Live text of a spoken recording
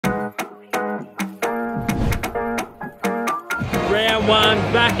round one,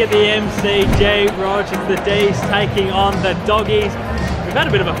 back at the MCG. Rog, it's the D's taking on the Doggies. We've had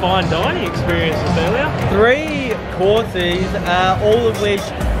a bit of a fine dining experience earlier. 3 courses, all of which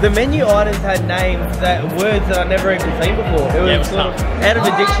the menu items had names, words that I've never even seen before. It was sort of out of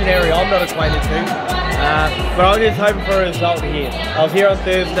a dictionary I'm not acquainted to. But I was just hoping for a result here. I was here on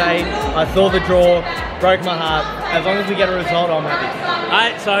Thursday, I saw the draw, broke my heart. As long as we get a result, I'm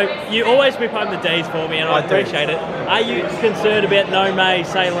happy. So you always whip home the D's for me, and I appreciate it. Are you concerned about No May,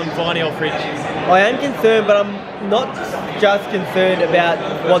 Salem, Viney or Fridge? I am concerned, but I'm not just concerned about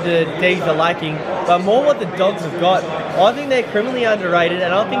what the D's are lacking, but more what the Dogs have got. I think they're criminally underrated,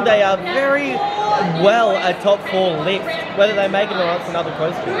 and I think they are very well a top 4 list. Whether they make it or not is another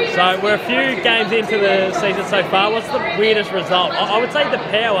question. So we're a few games into the season so far. What's the weirdest result? I would say the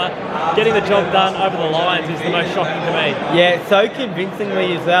Power getting the job done over the Lions is the most shocking to me. Yeah, so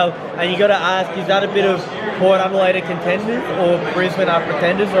convincingly as well. And you got to ask, is that a bit of Port Adelaide contenders or Brisbane are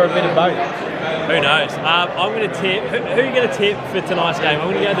pretenders, or a bit of both? Who knows? I'm going to tip. Who are you going to tip for tonight's game? I'm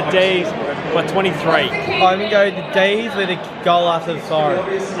going to go the D's by 23. I'm going to go the D's with a goal after the siren.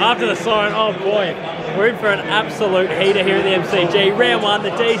 After the siren, oh boy. We're in for an absolute heater here at the MCG. Round one,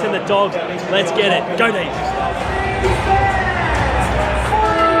 the D's and the Dogs. Let's get it. Go D's.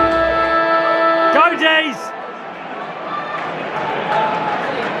 Go D's!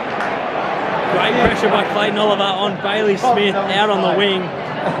 Great pressure by Clayton Oliver on Bailey Smith out on the wing.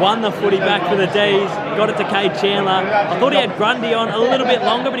 Won the footy back for the D's, got it to Cade Chandler. I thought he had Grundy on a little bit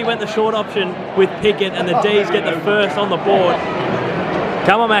longer, but he went the short option with Pickett, and the D's get the first on the board.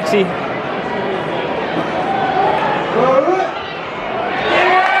 Come on, Maxie. Oh!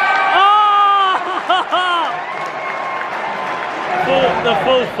 The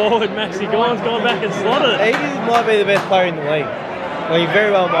full forward, Maxie Gorn's gone back and slotted it. He might be the best player in the league. Well, he very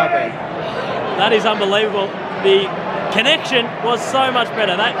well might be. That is unbelievable. The connection was so much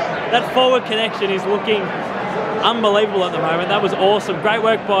better. That forward connection is looking unbelievable at the moment. That was awesome. Great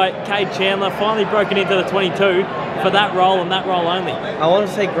work by Cade Chandler. Finally broken into the 22 for that role and that role only. I want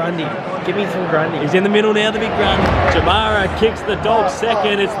to say Grundy. Give me some Grundy. He's in the middle now, the big Grundy. Jamara kicks the Dogs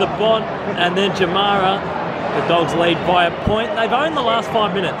second. It's the Bont and then Jamara. The Dogs lead by a point. They've owned the last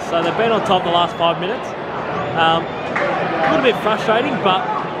 5 minutes, so they've been on top the last 5 minutes. A little bit frustrating, but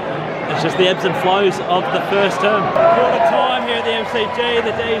it's just the ebbs and flows of the first term. Quarter time here at the MCG.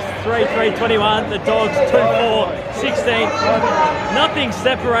 The D's 3-3-21. The Dogs 2-4-16. Nothing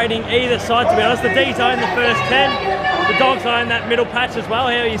separating either side, to be honest. The D's own the first 10. The Dogs own that middle patch as well.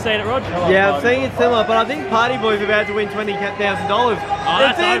 How are you seeing it, Rog? Yeah, I'm seeing it similar, but I think Party Boy's about to win $20,000. Oh,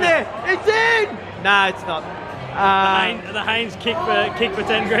 it's in there! It's in! No, it's not. The Haynes kick for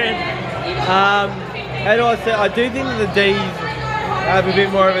 10 grand. How do I say? I do think that the D's have a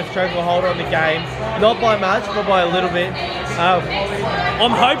bit more of a stranglehold on the game. Not by much, but by a little bit.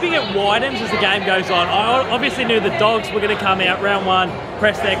 I'm hoping it widens as the game goes on. I obviously knew the Dogs were going to come out round one,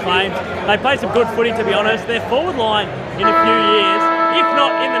 press their claims. They played some good footy, to be honest. Their forward line in a few years, if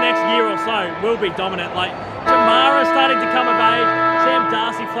not in the next year or so, will be dominant. Like Jamara starting to come of age. Sam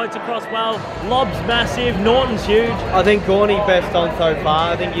Darcy floats across well. Lob's massive. Norton's huge. I think Gorney best on so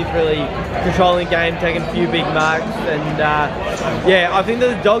far. I think he's really controlling the game, taking a few big marks, and yeah, I think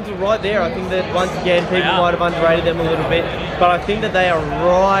that the Dogs are right there. I think that once again people might have underrated them a little bit, but I think that they are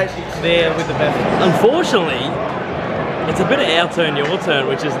right there with the best. Unfortunately, it's a bit of our turn, your turn,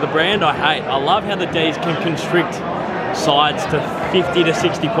 which is the brand I hate. I love how the D's can constrict sides to 50 to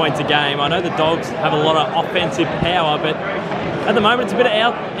 60 points a game. I know the Dogs have a lot of offensive power, but at the moment it's a bit of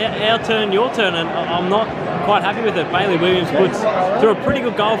our turn, your turn, and I'm not quite happy with it. Bailey Williams puts through a pretty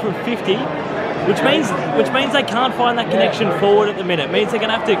good goal from 50, which means they can't find that connection forward at the minute. It means they're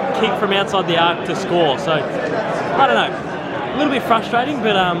going to have to kick from outside the arc to score. So, I don't know. A little bit frustrating,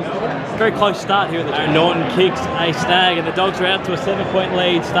 but very close start here at the turn. Norton kicks a snag, and the Dogs are out to a 7-point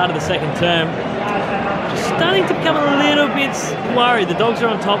lead, start of the second term. Just starting to become a little bit worried. The Dogs are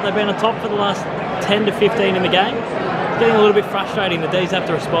on top. They've been on top for the last 10 to 15 in the game. It's getting a little bit frustrating. The D's have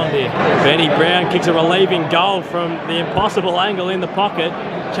to respond here. Benny Brown kicks a relieving goal from the impossible angle in the pocket.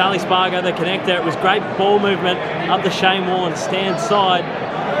 Charlie Spargo, the connector. It was great ball movement up the Shane Warne stand side.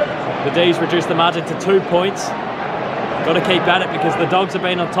 The D's reduced the margin to 2 points. Got to keep at it because the Dogs have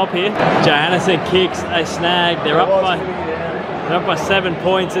been on top here. Johannesen kicks a snag. They're up by 7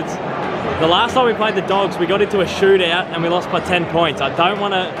 points. It's the last time we played the Dogs, we got into a shootout and we lost by 10 points. I don't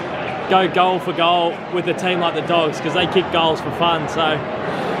want to go goal for goal with a team like the Dogs because they kick goals for fun. So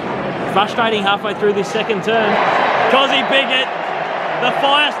frustrating halfway through this second term. Cozzy Biggett, the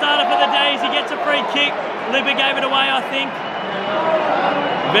fire starter for the D's. He gets a free kick. Libba gave it away, I think.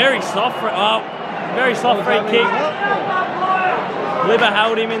 Very soft free kick. Libba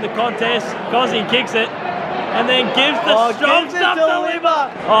held him in the contest. Cozzy kicks it and then gives the strong stuff to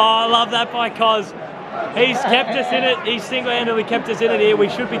Libba. Oh, I love that by Coz. He's kept us in it. He's single-handedly kept us in it here. We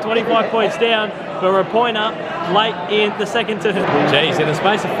should be 25 points down, but we're a point up late in the second term. Jeez, in the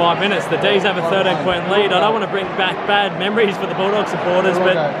space of 5 minutes, the D's have a 13-point lead. I don't want to bring back bad memories for the Bulldog supporters,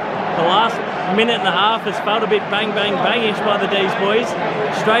 but the last minute and a half has felt a bit bang, bang, bangish by the D's boys.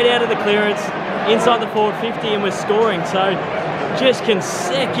 Straight out of the clearance, inside the forward 50, and we're scoring. So just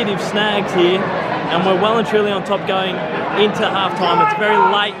consecutive snags here, and we're well and truly on top going into half-time. It's very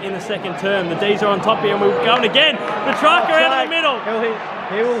late in the second term. The D's are on top here, and we're going again. Petrarca out of the middle. He'll hit.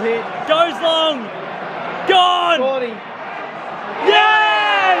 He will hit. Goes long. Gone. 40.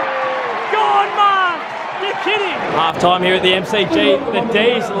 Yes! Gone, Mark! You're kidding! Half-time here at the MCG. The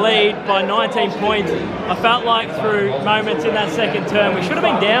D's lead by 19 points. I felt like through moments in that second term, we should have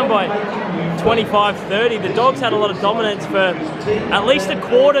been down by 25-30. The Dogs had a lot of dominance for at least a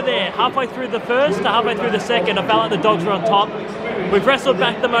quarter there. Halfway through the first to halfway through the second, I felt like the Dogs were on top. We've wrestled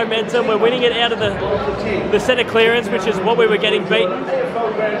back the momentum. We're winning it out of the centre clearance, which is what we were getting beaten,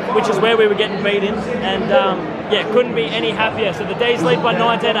 which is where we were getting beaten. And yeah, couldn't be any happier. So the D's lead by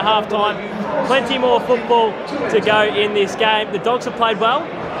 19 at half-time. Plenty more football to go in this game. The Dogs have played well,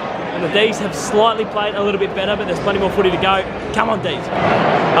 and the D's have slightly played a little bit better, but there's plenty more footy to go. Come on, D's.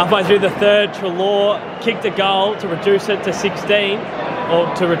 Halfway through the third, Treloar kicked a goal to reduce it to 16,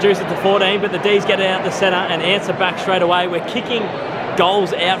 or to reduce it to 14, but the D's get it out the centre and answer back straight away. We're kicking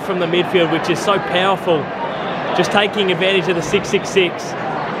goals out from the midfield, which is so powerful, just taking advantage of the 6-6-6.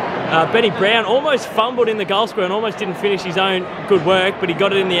 Benny Brown almost fumbled in the goal square and almost didn't finish his own good work, but he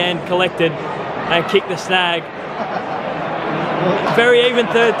got it in the end, collected, and kicked the snag. Very even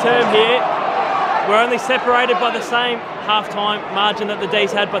third term here. We're only separated by the same half-time margin that the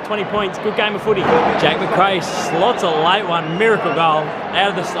D's had by 20 points. Good game of footy. Jack McRae slots a late one, miracle goal, out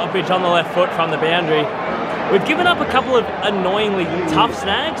of the stoppage on the left foot from the boundary. We've given up a couple of annoyingly tough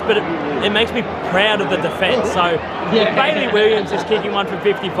snags, but it makes me proud of the defence. So Bailey Williams is kicking one from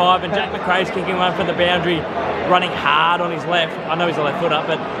 55 and Jack McRae's kicking one from the boundary, running hard on his left. I know he's a left footer,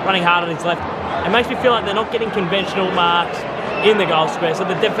 but running hard on his left. It makes me feel like they're not getting conventional marks in the goal square. So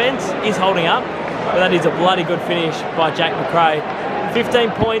the defence is holding up, but that is a bloody good finish by Jack McRae.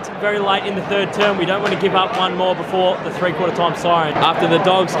 15 points very late in the third term. We don't want to give up one more before the three-quarter time siren. After the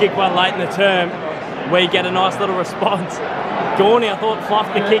Dogs kick one late in the term, we get a nice little response. Gorney, I thought,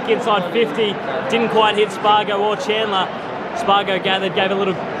 fluffed the kick inside 50. Didn't quite hit Spargo or Chandler. Spargo gathered, gave a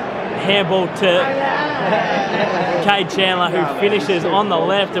little handball to Cade Chandler, who finishes on the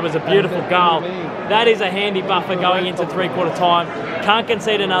left. It was a beautiful goal. That is a handy buffer going into three-quarter time. Can't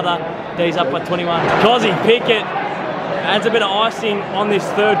concede another. D's up by 21. Cozzy Pickett adds a bit of icing on this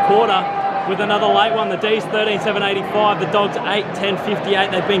third quarter with another late one. The D's 13-7-85, the Dogs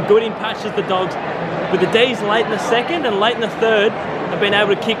 8-10-58. They've been good in patches, the Dogs. But the D's late in the second and late in the third have been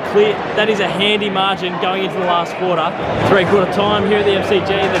able to kick clear. That is a handy margin going into the last quarter. Three-quarter time here at the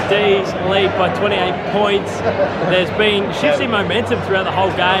MCG. The D's lead by 28 points. There's been shifts in momentum throughout the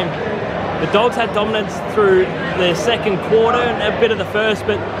whole game. The Dogs had dominance through the second quarter and a bit of the first,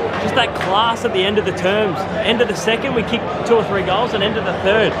 but just that class at the end of the terms. End of the second, we kicked 2 or 3 goals, and end of the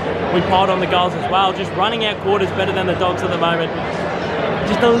third, we piled on the goals as well. Just running out quarters better than the Dogs at the moment.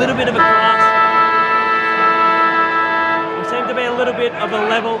 Just a little bit of a class. We seem to be a little bit of a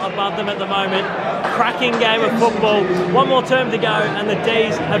level above them at the moment. Cracking game of football. One more term to go, and the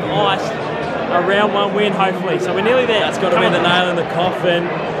D's have iced a round 1 win, hopefully. So we're nearly there. That's got to be the nail in the coffin.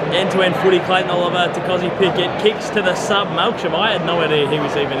 End-to-end footy, Clayton Oliver to Cozzy Pickett, kicks to the sub Melksham. I had no idea he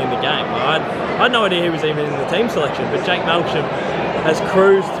was even in the game. I had no idea he was even in the team selection, but Jake Melksham has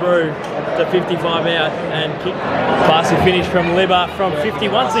cruised through to 55 out and kicked. Classy finish from Libba from 50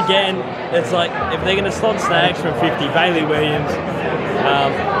 once again. It's like, if they're going to slot snags from 50, Bailey Williams,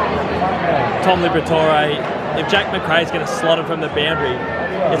 Tom Liberatore, if Jack McRae's going to slot him from the boundary,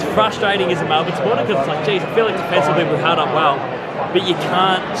 it's frustrating as a Melbourne supporter because it's like, geez, I feel like defensively we've held up well, but you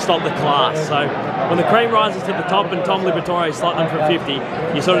can't stop the class. So when the cream rises to the top and Tom Liberatore slot them from 50,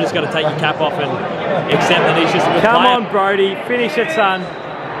 you sort of just got to take your cap off and accept that he's just a good player. Come on, Brody, finish it, son.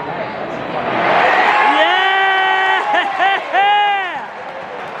 Yeah!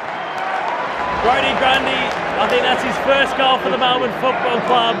 Brody Grundy, I think that's his first goal for the Melbourne Football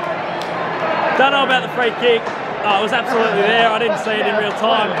Club. Don't know about the free kick. Oh, it was absolutely there. I didn't see it in real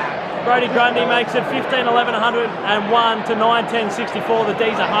time. Brody Grundy makes it 15-11-101 to 9-10-64. The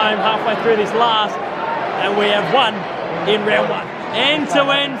D's are home halfway through this last, and we have won in round 1.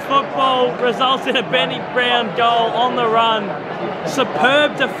 End-to-end football results in a Benny Brown goal on the run.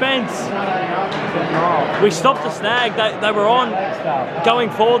 Superb defence. We stopped the snag. They were on going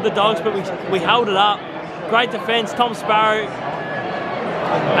forward, the Dogs, but we held it up. Great defence. Tom Sparrow,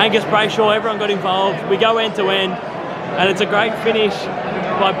 Angus Brayshaw, everyone got involved. We go end-to-end, and it's a great finish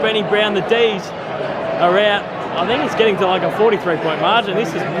by Benny Brown. The D's are out. I think it's getting to like a 43-point margin. This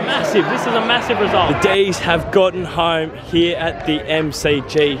is massive. This is a massive result. The D's have gotten home here at the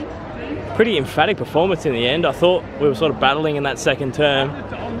MCG. Pretty emphatic performance in the end. I thought we were sort of battling in that second term,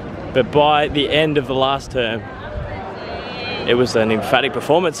 but by the end of the last term, it was an emphatic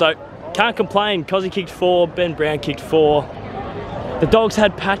performance. So can't complain. Cozzy kicked 4, Ben Brown kicked 4. The Dogs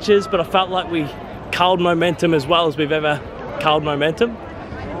had patches, but I felt like we culled momentum as well as we've ever culled momentum.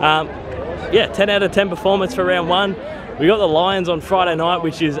 Yeah, 10 out of 10 performance for round 1. We got the Lions on Friday night,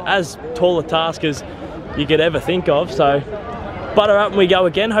 which is as tall a task as you could ever think of. So butter up and we go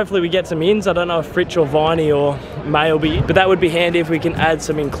again. Hopefully we get some ins. I don't know if Fritsch or Viney or May will be, but that would be handy if we can add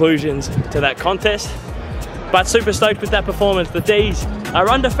some inclusions to that contest. But super stoked with that performance. The D's are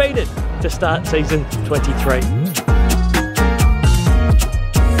undefeated to start season 23.